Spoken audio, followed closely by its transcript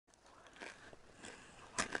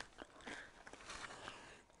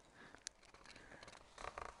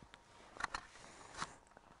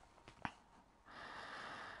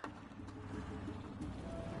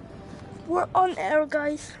We're on air,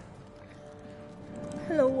 guys.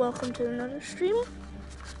 Hello, welcome to another stream.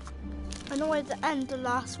 I know I had to end the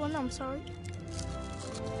last one, I'm sorry.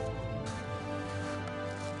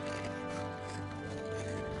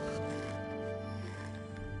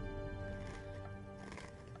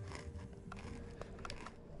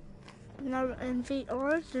 Now in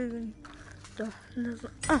VR doing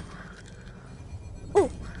oh,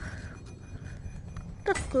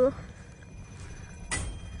 that's cool.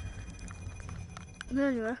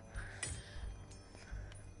 Anyway,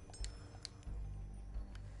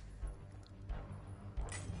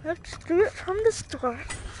 let's do it from the start.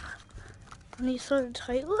 And you saw the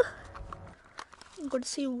title. I'm going to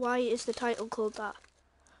see why is the title called that.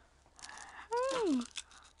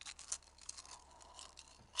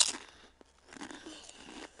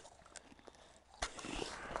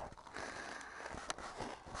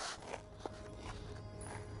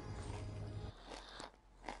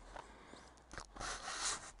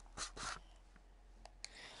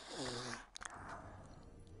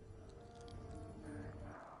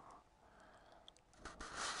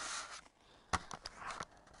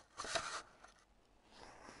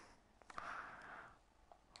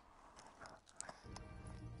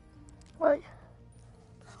 Right,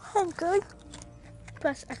 I'm good.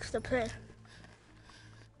 Press X to play.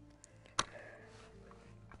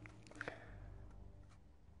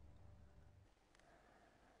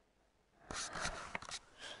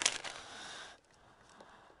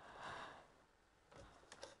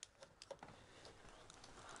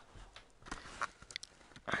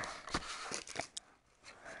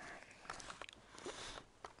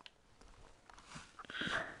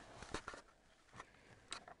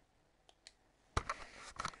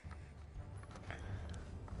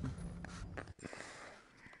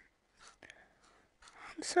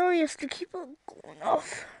 I'm sorry, I have to keep on going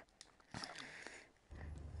off.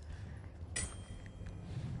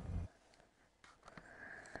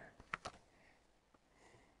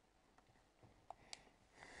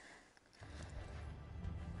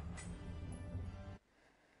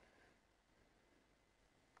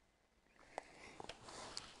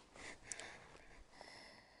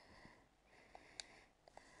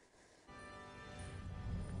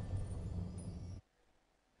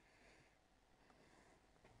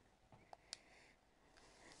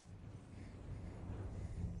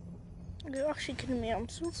 You're actually kidding me, I'm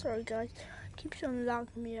so sorry guys. It keeps on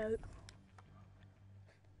lagging me out.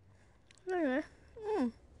 Anyway,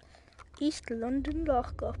 East London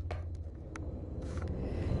lockup.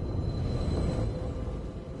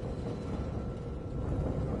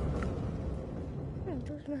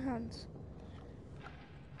 Those are my hands.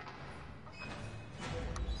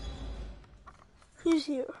 Who's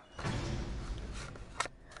here?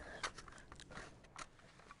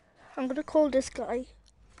 I'm gonna call this guy.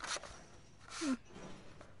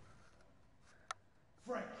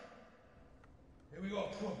 Frank, here we got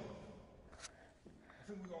a problem. I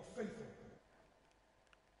think we got a thief.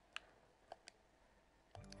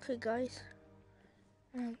 Okay guys.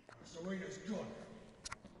 Serena's gone.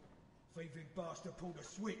 Thieving bastard pulled a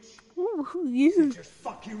switch. Ooh, who you? Just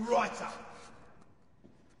fucking right up.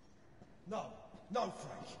 No,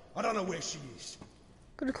 Frank. I don't know where she is.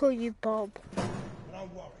 Gonna call you Bob. But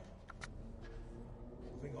don't worry.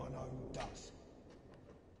 I think I know who does.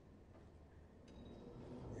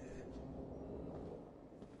 Yeah.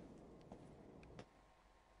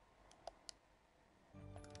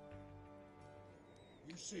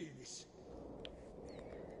 You see this?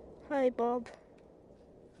 Hi Bob.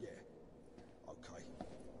 Yeah. Okay.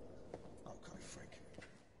 Okay, Frank.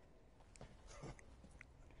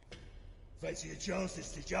 Fancy your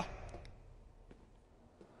chances, did ya?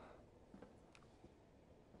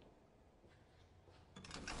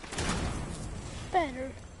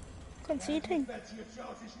 Better. Conceding. Fancy your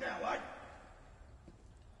chances now, eh?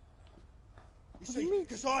 You do you see, mean?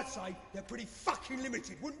 because I'd say they're pretty fucking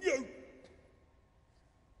limited, wouldn't you?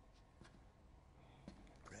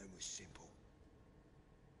 Plan was simple.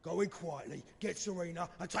 Go in quietly, get Serena,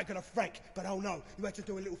 and take her to Frank. But oh no, you had to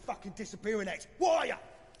do a little fucking disappearing act. What are you?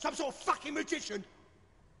 Some sort of fucking magician?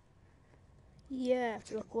 Yeah,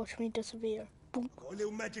 look, watch me disappear. Boom. Got a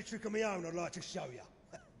little magic trick of my own I'd like to show you.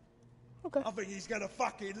 Okay. I think he's gonna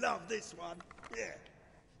fucking love this one. Yeah.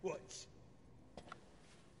 Watch.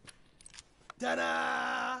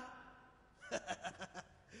 Ta-da!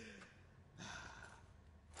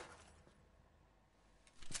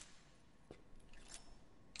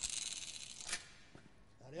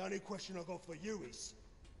 Now the only question I got for you is,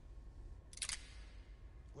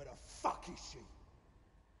 where the fuck is she?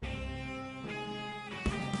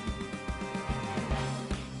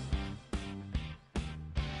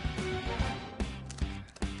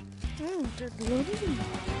 There's loads of them.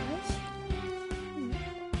 Nice.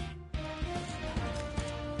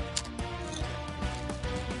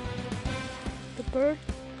 The bird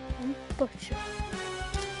and butcher.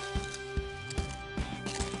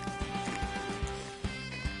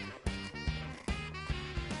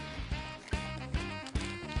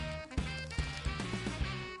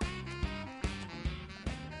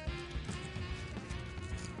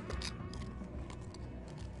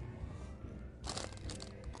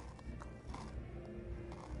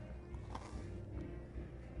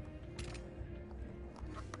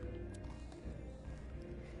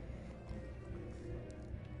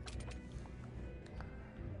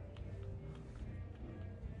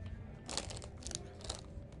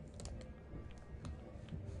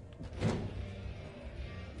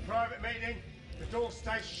 Private meeting. The door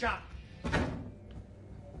stays shut.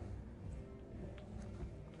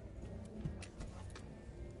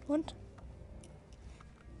 What?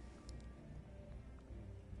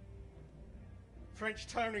 French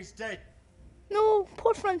Tony's dead. No,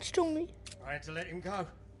 poor French Tony. I had to let him go.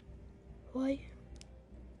 Why?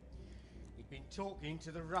 He'd been talking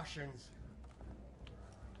to the Russians.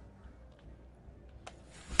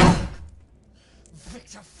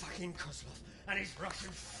 Victor fucking Kozlov and his Russian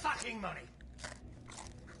fucking money.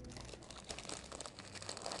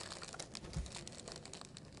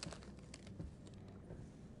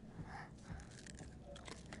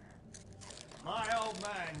 My old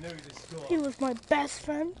man knew the score. He was my best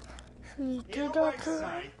friend. He He did always after.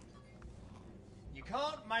 say, you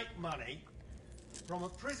can't make money from a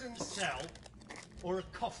prison cell or a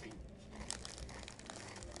coffin.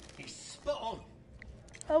 He's spot on.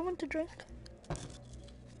 I want to drink.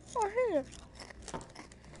 Oh, here.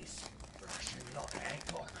 This Russian lot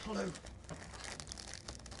ain't got a clue.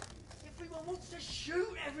 Everyone wants to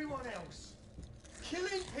shoot everyone else.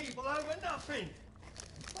 Killing people over nothing.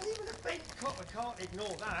 Well, even a big copper can't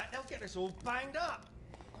ignore that. They'll get us all banged up.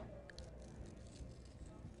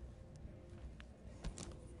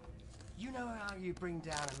 You know how you bring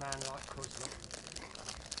down a man like Kozlov?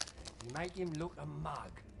 You make him look a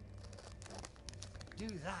mug. Do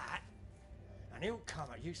that, and he'll come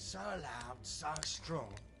at you so loud, so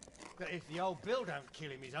strong, that if the old Bill don't kill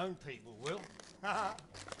him, his own people will. And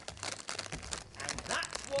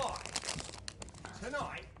that's why,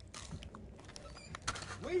 tonight,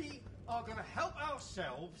 we are going to help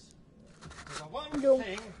ourselves to the one No,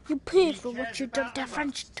 thing you paid he for what cares you did about to the most.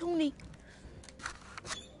 French Tony.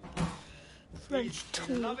 French His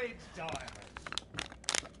Tony. beloved diamond,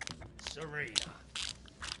 Serena.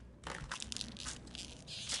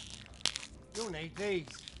 You'll need these.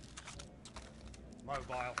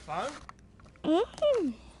 Mobile phone,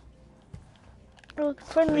 Mm-hmm. Oh,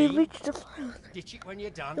 finally Me? reached the file. ditch it when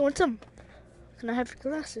you're done. You want some? Can I have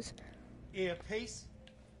your glasses? Earpiece,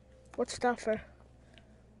 What's that for?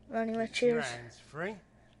 Anyway, keeps your cheers. hands free.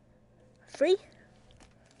 Free?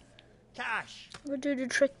 Cash, We'll do the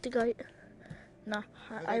trick to guy. Nah,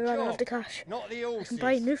 for I the rather job, have the cash. not the I horses. can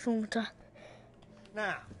buy a new phone with that.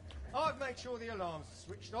 Now, I've made sure the alarms are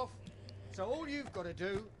switched off, so all you've got to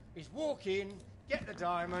do is walk in, get the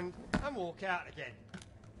diamond, and walk out again.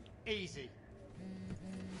 Easy.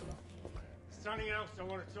 Something else I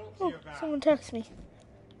want to talk to Oh, you about. someone text me.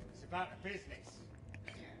 It's about the business.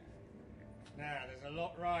 Now, there's a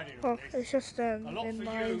lot riding Oh, on this. it's just A lot in for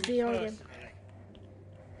my you VR game. personally.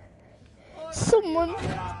 Someone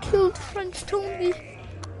killed French Tony.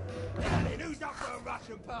 Who's up for a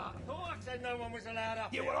Russian party? Oh, I said no one was allowed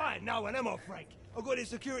up. Yeah, well, I ain't no one, am I, Frank? I've got the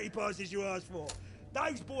security passes you asked for.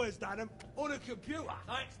 Those boys done them on a computer.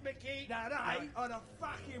 Thanks, Mickey. Now, they ain't on a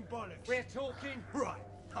fucking bollocks. We're talking. Right,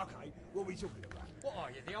 okay, what are we talking about? What are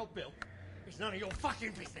you, the old Bill? It's none of your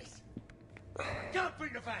fucking business. Don't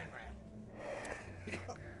bring the van round.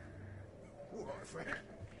 All right, Frank.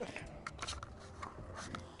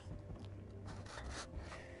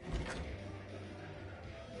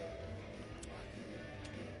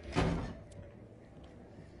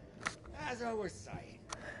 As I was saying,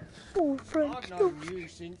 Oh, French I've Tony. known you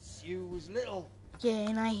since you was little. Yeah,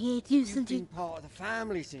 and I hate you You've since been you. part of the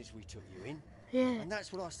family since we took you in. Yeah, And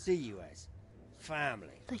that's what I see you as. Family.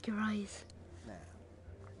 like your eyes. Now,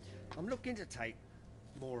 I'm looking to take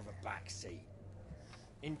more of a back seat.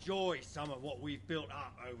 Enjoy some of what we've built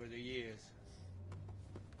up over the years.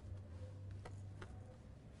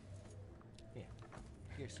 Here,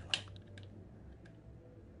 here's some.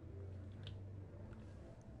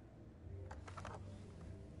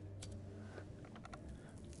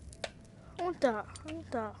 I want that. I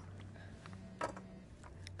want that.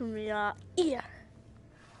 Give me that. Yeah.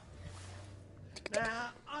 Now,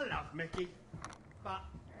 I love Mickey, but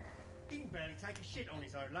He can barely take a shit on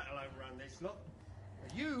his own, let alone run this lot.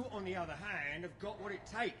 You, on the other hand, have got what it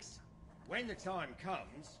takes, when the time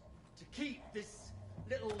comes, to keep this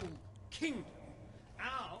little kingdom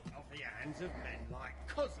out of the hands of men like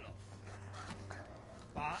Kozlov.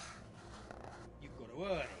 But you've got to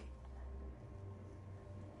earn it.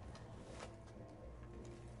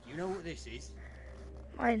 You know what this is?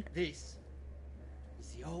 Mine. This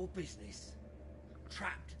is the old business,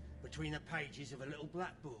 trapped between the pages of a little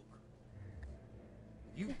black book.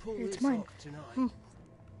 You pull It's this mine. off tonight,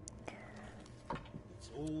 it's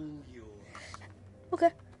all yours. Okay.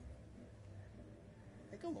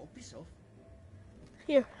 Hey, go on, piss off.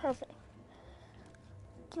 Here, have it.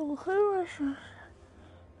 So who is?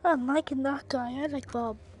 I'm liking that guy. I like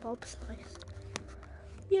Bob. Bob's nice.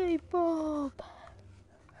 Yay, Bob!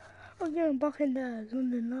 We're getting back in the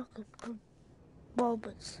London lockup.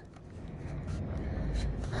 Bobbers.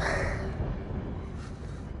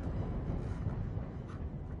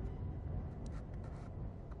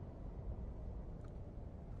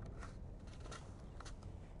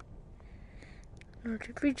 Not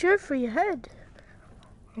to reach out for your head.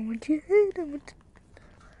 I want your head. I want.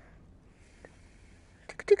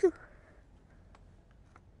 Tickle.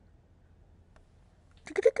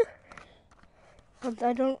 Tickle.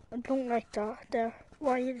 I don't like that. There.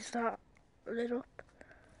 Why is that lit up?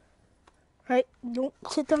 Right, don't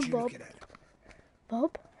sit down, Bob. Look at that.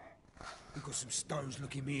 Bob? You've got some stones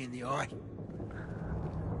looking me in the eye.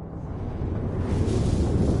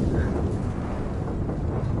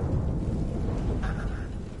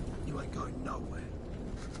 You ain't going nowhere.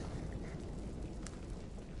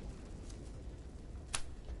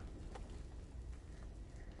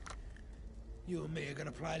 You and me are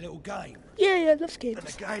gonna play a little game. Yeah, let's get And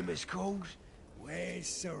the game is called Where's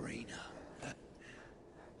Serena?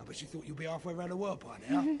 I bet you thought you'd be halfway around the world by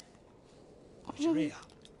now. But you're here.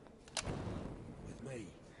 With me.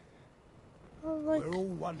 Like, We're all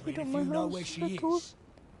wondering don't if mind you know how where she circles. is.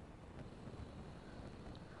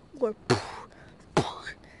 We're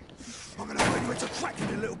I'm gonna turn you into cracking,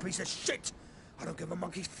 you little piece of shit! I don't give a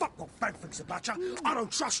monkey's fuck what Frank thinks about you. I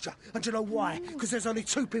don't trust you. And you know why? Because there's only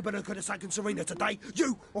two people who could have taken Serena today.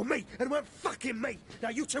 You or me. And it weren't fucking me. Now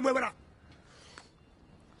you tell me with her.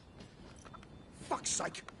 Fuck's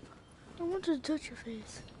sake. I wanted to touch your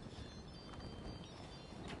face.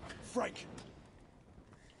 Frank.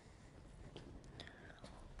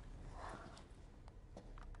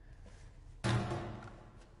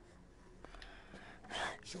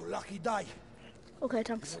 It's your lucky day. Okay, He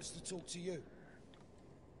thanks. wants to talk to you.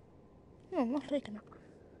 No, I'm not taking it.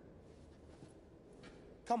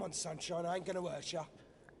 Come on, sunshine. I ain't gonna hurt you.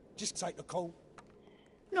 Just take the call.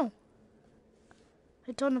 No.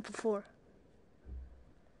 I've done it before.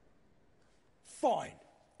 Fine.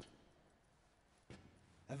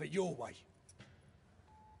 Have it your way.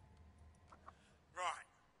 Right.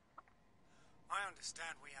 I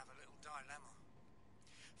understand we have a little dilemma.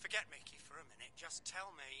 Forget Mickey for a minute. Just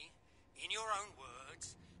tell me, in your own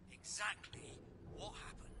words, exactly what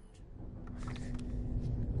happened.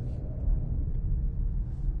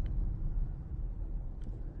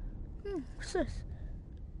 What's this?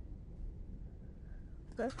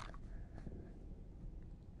 Okay.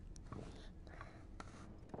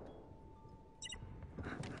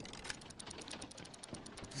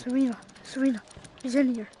 Serena, he's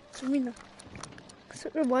in here. Serena.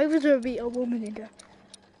 Why would there be a woman in there?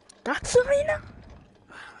 That's Serena?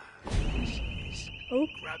 Oh,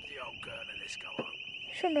 Grab the old girl and let's go home.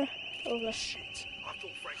 shut up. Over. Shit. I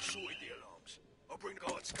thought Frank sorted the alarms. I'll bring the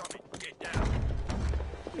guards coming. Get down.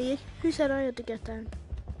 Me? Who said I had to get down?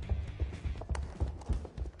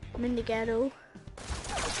 I'm in the ghetto.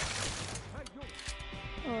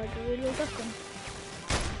 Oh, I do reload that gun.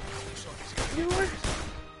 You were?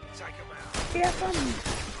 Take him out. Yeah, come.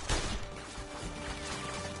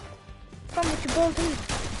 Come with your ball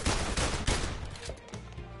teeth.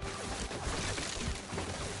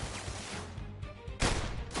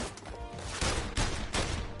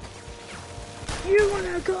 You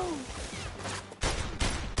wanna go?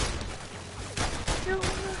 You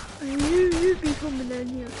wanna? You be coming down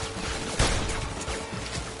here.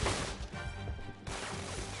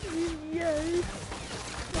 Yeah.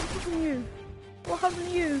 What happened to you? What happened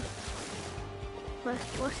to you?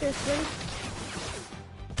 Watch this, ready?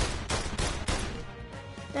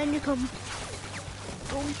 Then you come.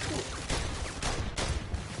 Don't talk.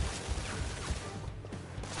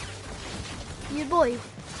 You boy.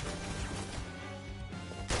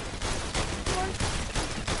 Come on.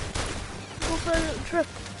 Go for a little trip.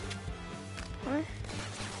 Alright?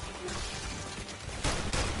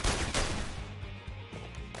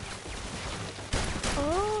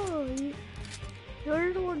 Oh, you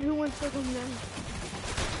 1 second then.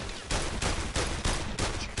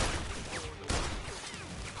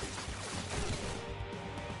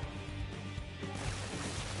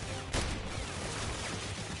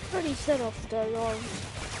 Already set off the alarm.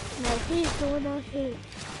 Now he's going out here.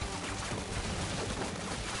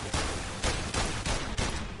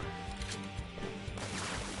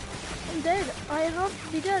 I'm dead. I have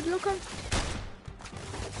to be dead. Look, I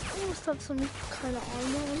almost have some kind of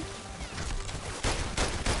armor on.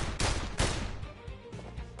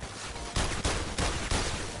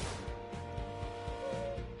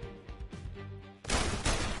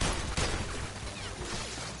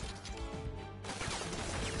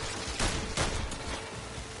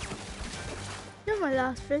 You're my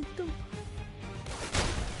last victim.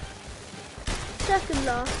 Second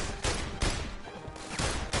last.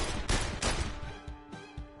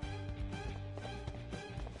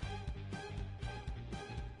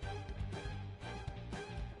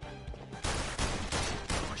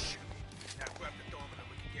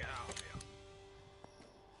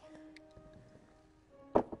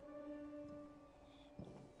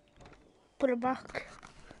 Put it back.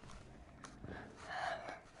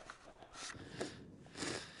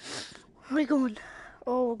 Where are we going?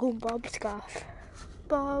 Oh, we're going Bob's Gaff.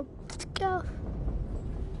 Bob's Gaff.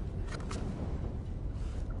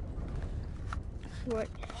 Right.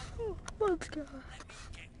 Oh, Bob's Gaff. Let me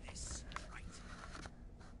get this right.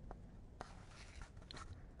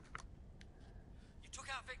 You took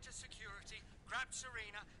out Victor's security, grabbed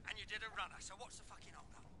Serena, and you did a runner. So what's the fucking hold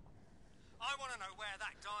up? I want to know where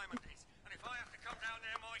that diamond is. And if I have to come down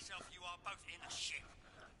there myself, you are both in the ship.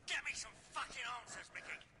 Get me some fucking answers,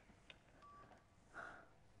 Mickey.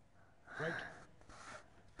 Frank?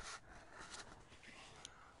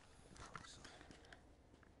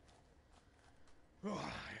 Right.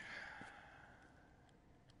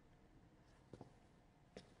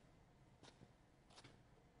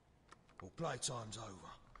 Well, playtime's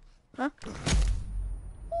over. Huh?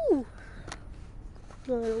 Ooh.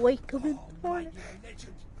 The little wake coming. Oh, mate, you're a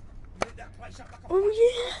legend. You lit that place up like a Oh,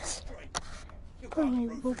 yes. street. You Probably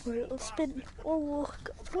can't go roof for a this little little spin. bastard. Oh,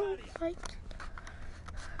 oh, right.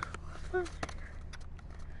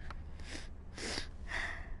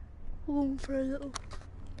 Going for a little.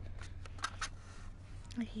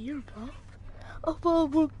 I hear Bob. Oh,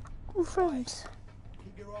 Bob, we're friends.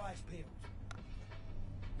 Keep your eyes peeled.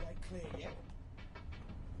 You ain't clear yet.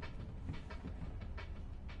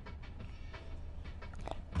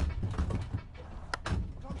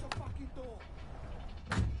 Close the fucking door.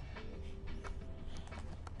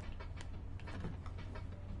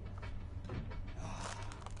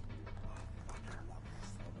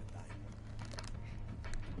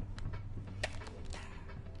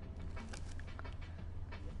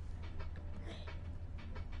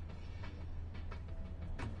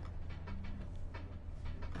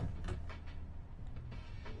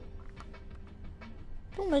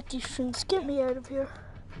 Don't let these things get me out of here.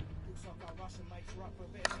 Looks like our Russian mates are up for a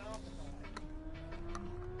bit of an afternoon.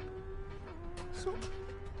 So.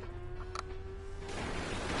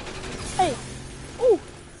 Hey! Oh!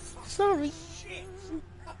 Sorry. Shit!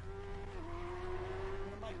 Gonna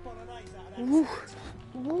make bolognese out of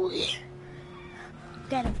that. Ooh. Ooh.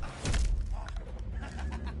 Get him.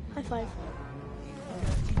 High five.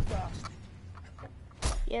 You bastard.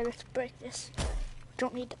 Yeah, let's break this.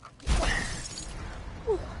 Don't need.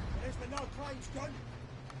 There's been no claims, gun.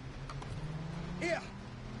 Here,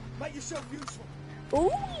 make yourself useful.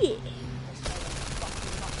 Oh yeah!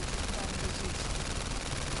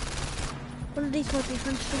 One of these might be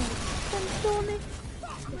from Stony. From Stony?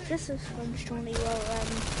 If this is from Stony, well,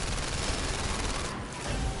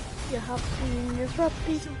 you have to use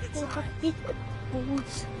rugby for happy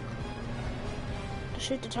balls to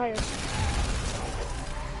shoot the tires.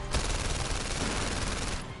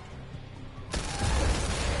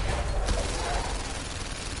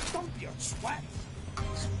 Don't be a twat.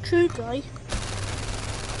 It's true, guy.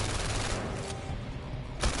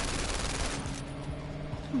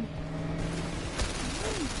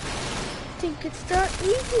 I think it's that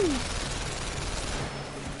easy.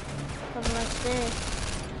 Have a nice day.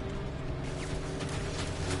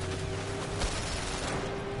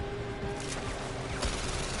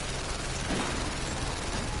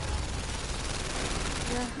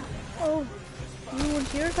 Yeah. Oh, you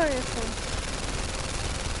want your tire from?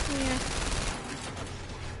 Yeah.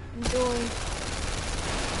 Enjoy.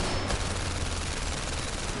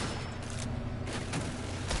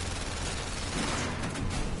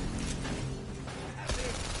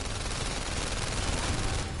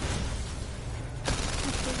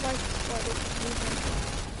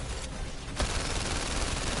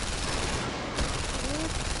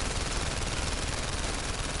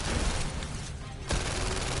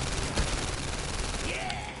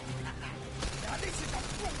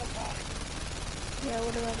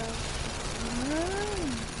 what about that?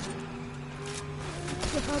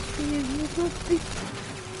 Happy.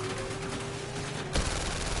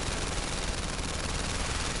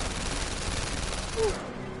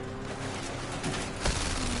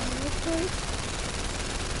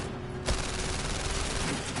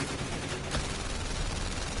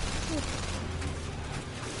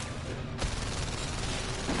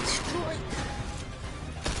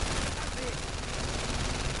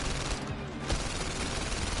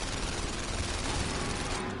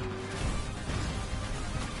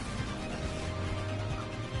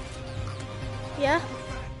 Yeah?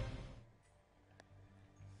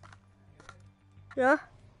 Yeah?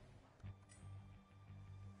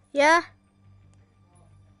 Yeah?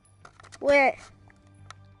 Where?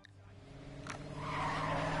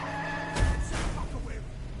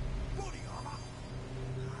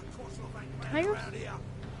 Tires?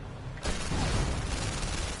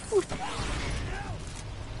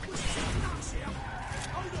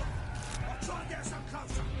 I'll try and get some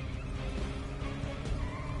closer.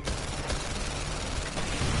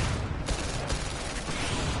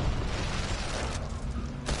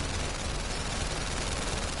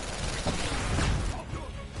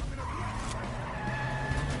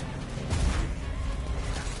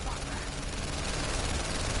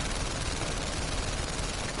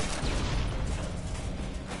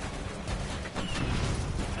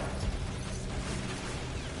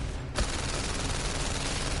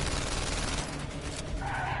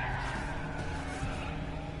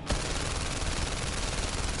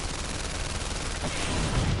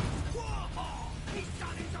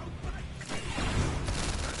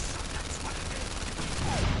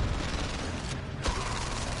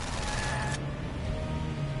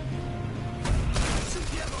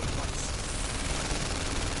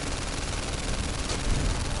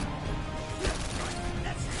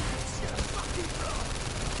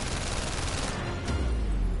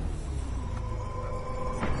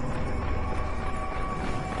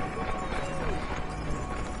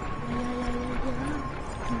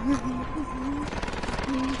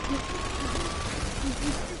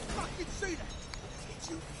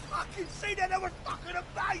 See that? That was fucking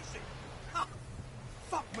amazing! Ah,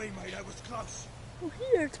 fuck me, mate, that was close. Oh,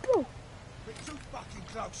 here, it's broke. Bit too fucking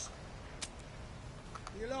close.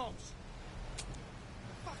 The alarms.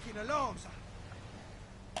 The fucking alarms.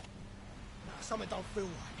 Nah, something don't feel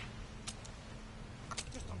right.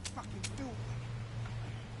 Just don't fucking feel right.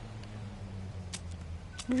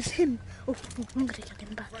 It was him. Oh, I'm gonna get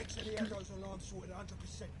him back. Frank said he had those alarms sorted 100%.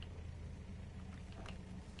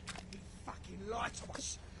 He fucking lied to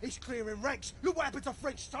us. He's clearing ranks. Look what happened to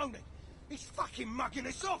French Tony. He's fucking mugging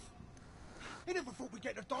us off. He never thought we'd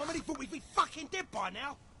get the diamond. He thought we'd be fucking dead by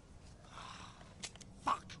now.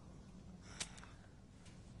 Fuck.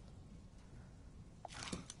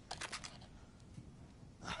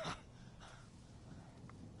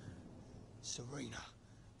 Serena.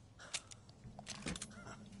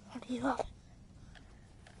 What do you have?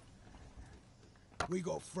 We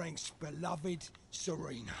got Frank's beloved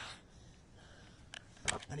Serena.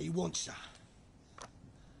 And he wants her.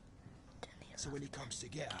 So when he comes to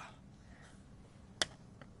get her,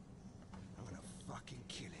 I'm gonna fucking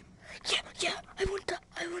kill him. Yeah, I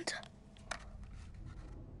want her.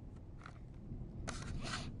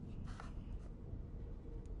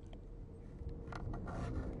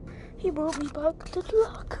 He brought me back to the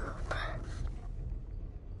locker.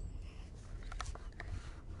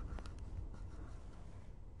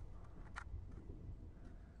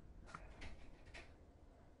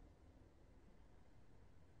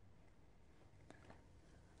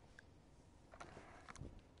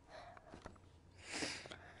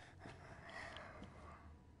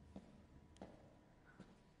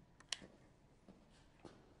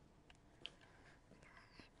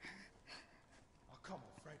 Come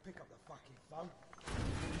on, Frank, pick up the fucking phone.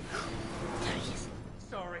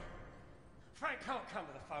 Sorry. Frank can't come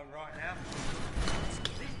to the phone right now.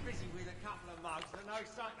 He's busy with a couple of mugs that know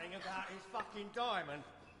something about his fucking diamond.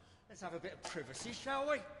 Let's have a bit of privacy, shall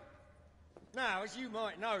we? Now, as you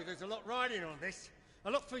might know, there's a lot riding on this.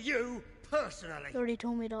 A lot for you, personally. You already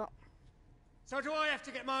told me that. So do I have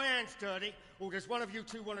to get my hands dirty, or does one of you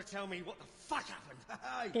two want to tell me what the fuck happened?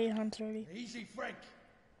 Hey, Get your hands dirty. easy, Frank.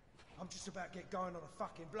 I'm just about to get going on a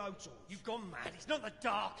fucking blowtorch. You've gone mad. It's not the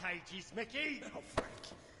Dark Ages, Mickey. Oh, Frank,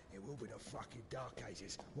 it will be the fucking Dark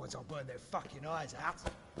Ages once I burn their fucking eyes out.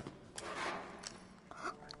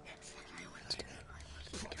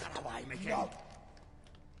 Put that away, Mickey. No.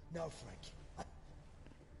 No, Frank.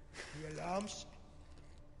 The alarms?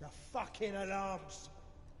 The fucking alarms.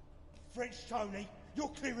 French Tony, you're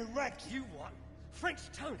clearing ranks. You what? French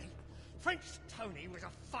Tony? French Tony was a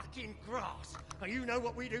fucking grass. And you know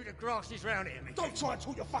what we do to grasses round here, Mickey. Don't try and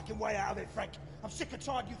talk your fucking way out of it, Frank. I'm sick and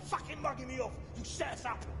tired of you fucking mugging me off. You set us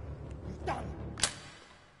up. You've done.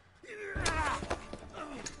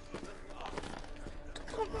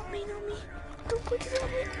 Don't put me on me. Don't put it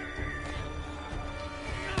on me.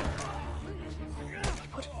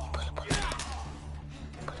 Put it.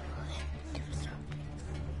 Give it some.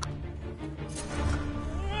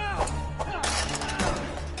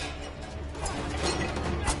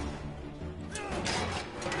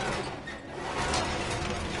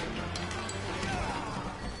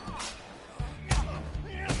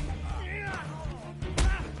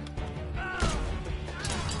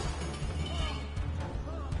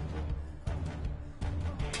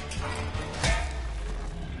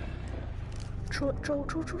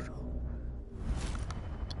 True.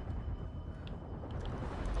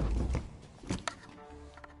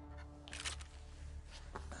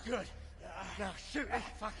 Good. Now shoot this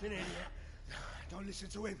fucking idiot. Don't listen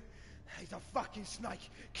to him. He's a fucking snake.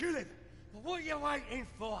 Kill him. But what are you waiting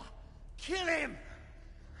for? Kill him!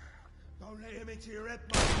 Don't let him into your head,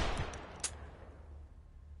 mate.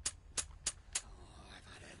 I've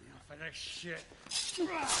had enough of this shit.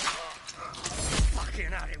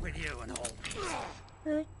 Fucking at it with you and all.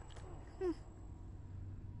 Really?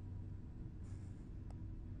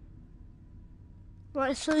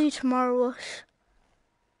 Right, see you tomorrow, Rush.